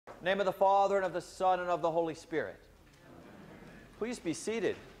In the name of the Father, and of the Son, and of the Holy Spirit. Please be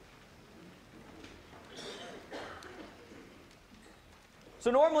seated.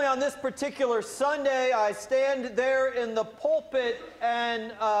 So normally on this particular Sunday, I stand there in the pulpit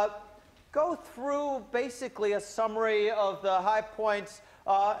and go through basically a summary of the high points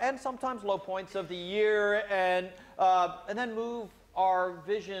and sometimes low points of the year, and then move our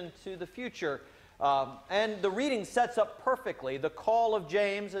vision to the future. And the reading sets up perfectly the call of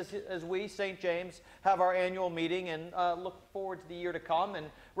James as we, St. James, have our annual meeting and look forward to the year to come and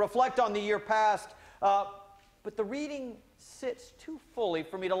reflect on the year past. But the reading sits too fully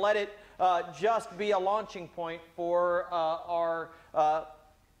for me to let it just be a launching point for our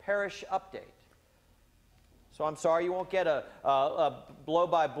parish update. So I'm sorry you won't get a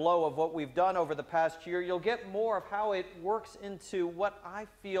blow-by-blow of what we've done over the past year. You'll get more of how it works into what I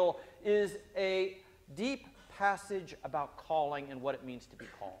feel is a deep passage about calling and what it means to be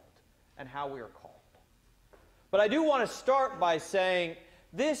called and how we are called. But I do want to start by saying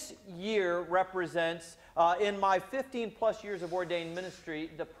this year represents, in my 15-plus years of ordained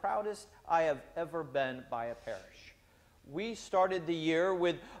ministry, the proudest I have ever been by a parish. We started the year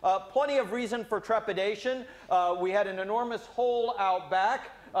with plenty of reason for trepidation. We had an enormous hole out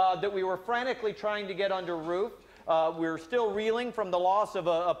back that we were frantically trying to get under roof. We were still reeling from the loss of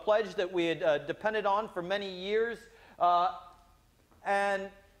a pledge that we had depended on for many years. And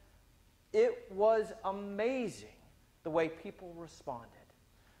it was amazing the way people responded,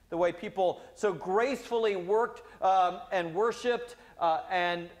 the way people so gracefully worked and worshiped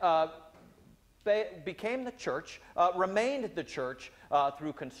and became the church, remained the church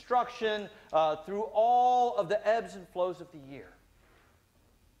through construction, through all of the ebbs and flows of the year.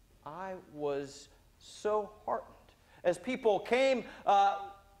 I was so heartened as people came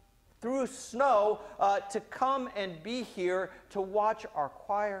through snow to come and be here to watch our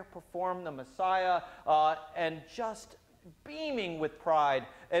choir perform the Messiah, and just beaming with pride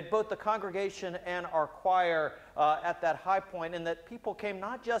at both the congregation and our choir at that high point, and that people came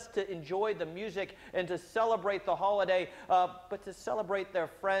not just to enjoy the music and to celebrate the holiday, but to celebrate their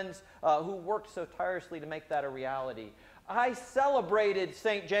friends who worked so tirelessly to make that a reality. I celebrated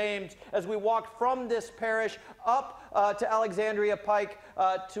St. James as we walked from this parish up to Alexandria Pike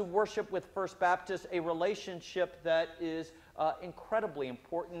to worship with First Baptist, a relationship that is incredibly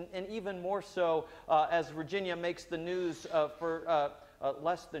important, and even more so as Virginia makes the news for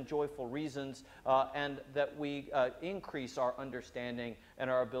less than joyful reasons, and that we increase our understanding and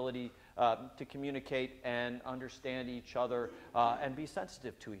our ability to communicate and understand each other and be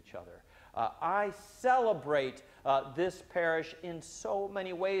sensitive to each other. I celebrate this parish in so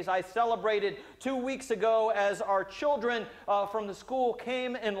many ways. I celebrated 2 weeks ago as our children from the school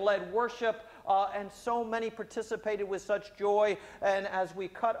came and led worship, and so many participated with such joy. And as we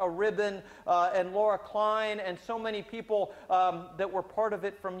cut a ribbon, and Laura Klein and so many people that were part of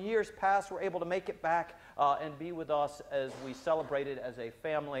it from years past were able to make it back and be with us as we celebrated as a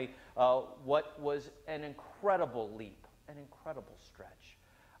family what was an incredible leap, an incredible stretch.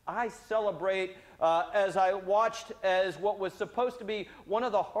 I celebrate as I watched as what was supposed to be one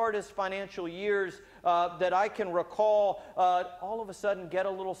of the hardest financial years that I can recall all of a sudden get a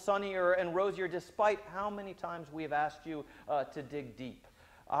little sunnier and rosier despite how many times we have asked you to dig deep.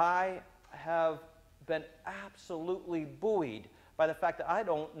 I have been absolutely buoyed by the fact that I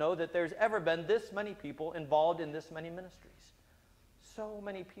don't know that there's ever been this many people involved in this many ministries. So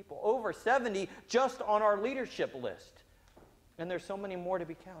many people, over 70 just on our leadership list. And there's so many more to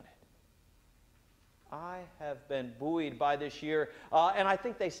be counted. I have been buoyed by this year, and I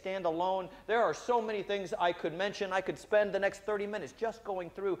think they stand alone. There are so many things I could mention. I could spend the next 30 minutes just going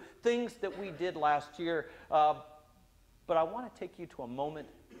through things that we did last year, but I want to take you to a moment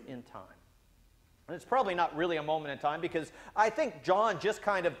in time. And it's probably not really a moment in time because I think John just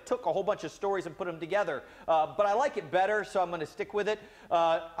kind of took a whole bunch of stories and put them together. But I like it better, so I'm going to stick with it.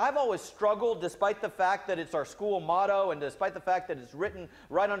 I've always struggled, despite the fact that it's our school motto and despite the fact that it's written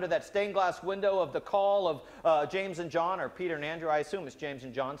right under that stained glass window of the call of James and John, or Peter and Andrew. I assume it's James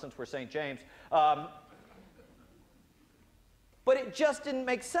and John since we're St. James. But it just didn't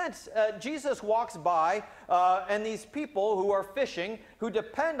make sense. Jesus walks by, and these people who are fishing, who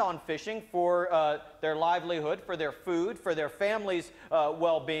depend on fishing for their livelihood, for their food, for their family's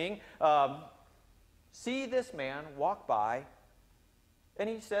well-being, see this man walk by, and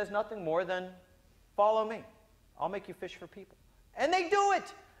he says nothing more than, "Follow me. I'll make you fish for people." And they do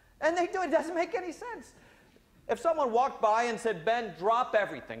it. And they do it. It doesn't make any sense. If someone walked by and said, "Ben, drop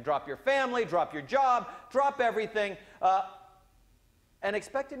everything. Drop your family, drop your job, drop everything," and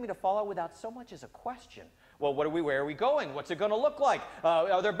expected me to follow without so much as a question, Well, where are we going? What's it going to look like?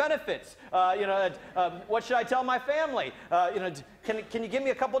 Are there benefits? What should I tell my family? Can you give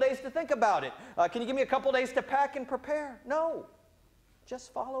me a couple days to think about it? Can you give me a couple days to pack and prepare? No.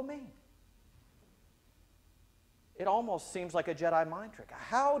 Just follow me. It almost seems like a Jedi mind trick.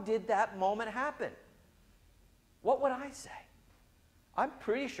 How did that moment happen? What would I say? I'm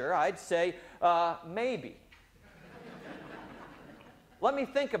pretty sure I'd say, maybe. Let me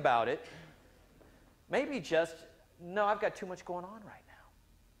think about it. Maybe just, no, I've got too much going on right now.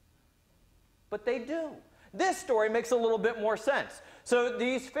 But they do. This story makes a little bit more sense. So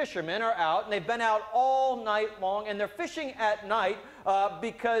these fishermen are out, and they've been out all night long, and they're fishing at night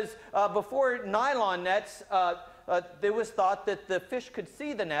because before nylon nets, it was thought that the fish could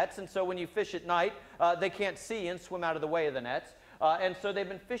see the nets, and so when you fish at night, they can't see and swim out of the way of the nets. And so they've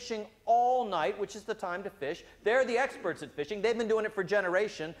been fishing all night, which is the time to fish. They're the experts at fishing. They've been doing it for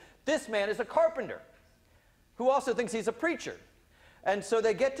generations. This man is a carpenter who also thinks he's a preacher. And so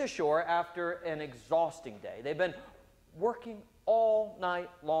they get to shore after an exhausting day. They've been working all night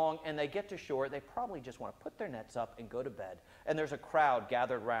long, and they get to shore. They probably just want to put their nets up and go to bed. And there's a crowd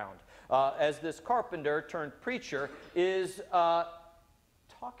gathered around as this carpenter turned preacher is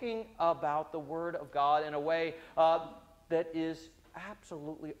talking about the Word of God in a way that is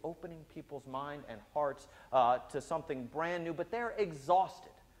absolutely opening people's mind and hearts to something brand new, but they're exhausted.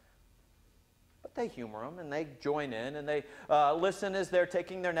 But they humor them, and they join in, and they listen as they're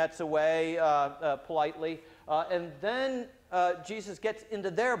taking their nets away politely. And then Jesus gets into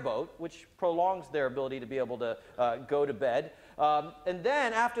their boat, which prolongs their ability to be able to go to bed. And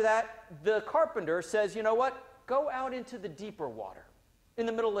then after that, the carpenter says, you know what? Go out into the deeper water in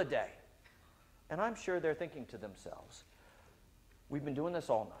the middle of the day. And I'm sure they're thinking to themselves, we've been doing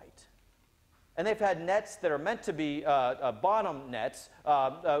this all night. And they've had nets that are meant to be bottom nets,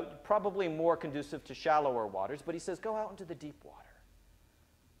 probably more conducive to shallower waters. But he says, go out into the deep water.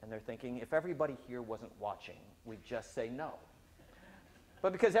 And they're thinking, if everybody here wasn't watching, we'd just say no.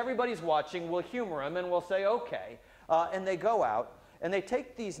 But because everybody's watching, we'll humor them and we'll say, okay. And they go out and they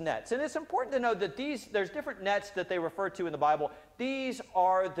take these nets. And it's important to know that there's different nets that they refer to in the Bible. These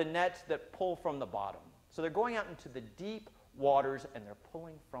are the nets that pull from the bottom. So they're going out into the deep waters and they're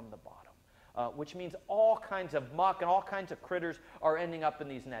pulling from the bottom, which means all kinds of muck and all kinds of critters are ending up in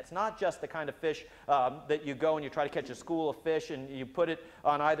these nets. Not just the kind of fish that you go and you try to catch a school of fish and you put it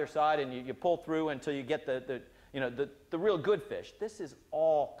on either side and you pull through until you get the real good fish. This is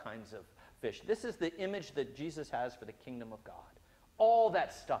all kinds of fish. This is the image that Jesus has for the kingdom of God. All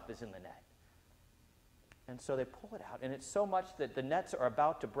that stuff is in the net. And so they pull it out, and it's so much that the nets are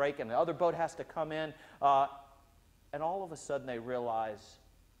about to break and the other boat has to come in. And all of a sudden they realize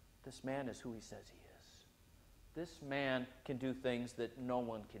this man is who he says he is. This man can do things that no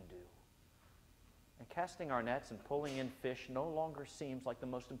one can do. And casting our nets and pulling in fish no longer seems like the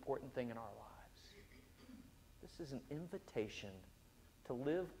most important thing in our lives. This is an invitation to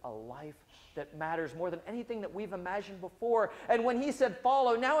live a life that matters more than anything that we've imagined before. And when he said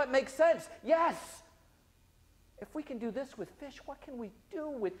follow, now it makes sense. Yes! If we can do this with fish, what can we do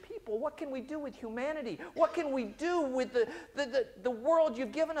with people? What can we do with humanity? What can we do with the world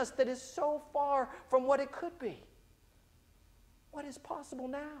you've given us that is so far from what it could be? What is possible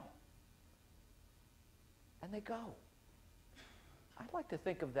now? And they go. I'd like to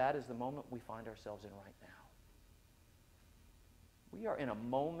think of that as the moment we find ourselves in right now. We are in a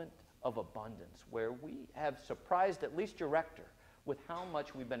moment of abundance where we have surprised at least your rector with how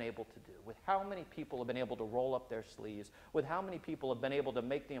much we've been able to do, with how many people have been able to roll up their sleeves, with how many people have been able to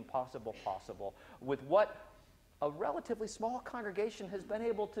make the impossible possible, with what a relatively small congregation has been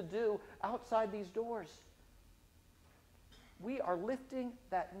able to do outside these doors. We are lifting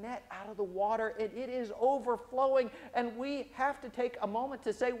that net out of the water, and it is overflowing, and we have to take a moment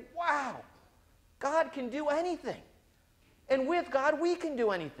to say, wow, God can do anything. And with God, we can do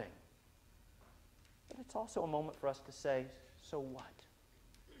anything. But it's also a moment for us to say, so what?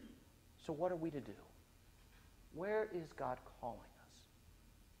 So what are we to do? Where is God calling us?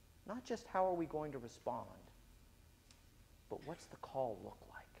 Not just how are we going to respond, but what's the call look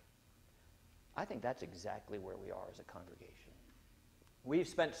like? I think that's exactly where we are as a congregation. We've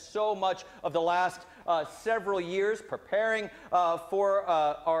spent so much of the last several years preparing for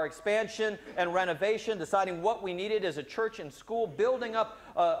our expansion and renovation, deciding what we needed as a church and school, building up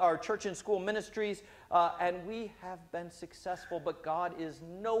our church and school ministries, and we have been successful, but God is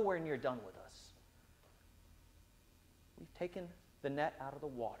nowhere near done with us. We've taken the net out of the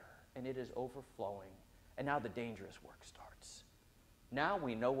water, and it is overflowing, and now the dangerous work starts. Now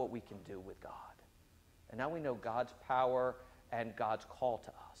we know what we can do with God, and now we know God's power and God's call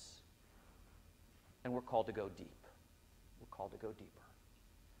to us. and we're called to go deep. We're called to go deeper.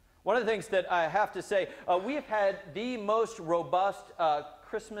 One of the things that I have to say, we have had the most robust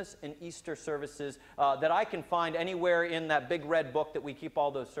Christmas and Easter services that I can find anywhere in that big red book that we keep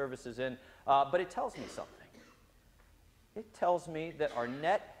all those services in. But it tells me something. It tells me that our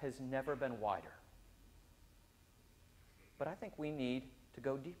net has never been wider. But I think we need to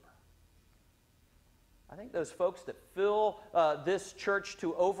go deeper. I think those folks that fill this church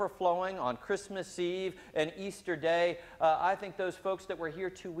to overflowing on Christmas Eve and Easter Day, I think those folks that were here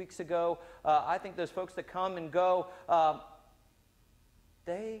 2 weeks ago, I think those folks that come and go,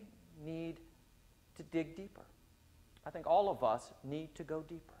 they need to dig deeper. I think all of us need to go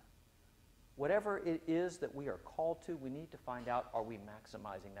deeper. Whatever it is that we are called to, we need to find out, are we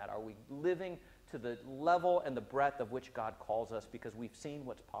maximizing that? Are we living to the level and the breadth of which God calls us because we've seen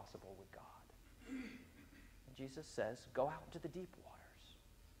what's possible with God? And Jesus says, go out into the deep waters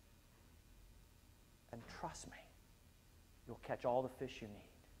and trust me, you'll catch all the fish you need.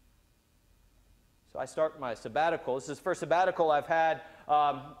 So I start my sabbatical. This is the first sabbatical I've had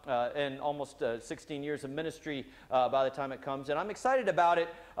in almost 16 years of ministry by the time it comes. And I'm excited about it.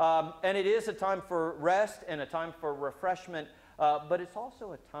 And it is a time for rest and a time for refreshment. But it's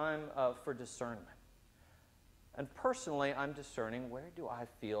also a time for discernment. And personally, I'm discerning, where do I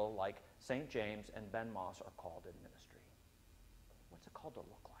feel like St. James and Ben Moss are called in ministry? What's it called to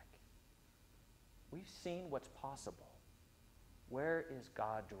look like? We've seen what's possible. Where is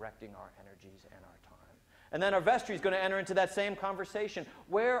God directing our energies and our time? And then our vestry is going to enter into that same conversation.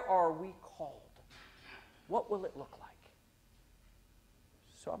 Where are we called? What will it look like?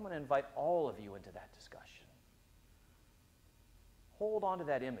 So I'm going to invite all of you into that discussion. Hold on to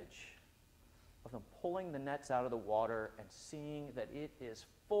that image of them pulling the nets out of the water and seeing that it is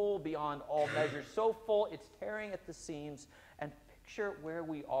full beyond all measure, so full it's tearing at the seams, and picture where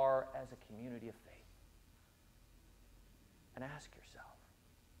we are as a community of faith. And ask yourself,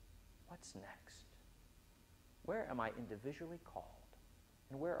 what's next? Where am I individually called?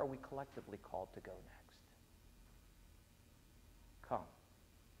 And where are we collectively called to go next? Come,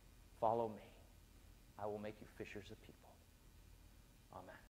 follow me. I will make you fishers of people. Amen.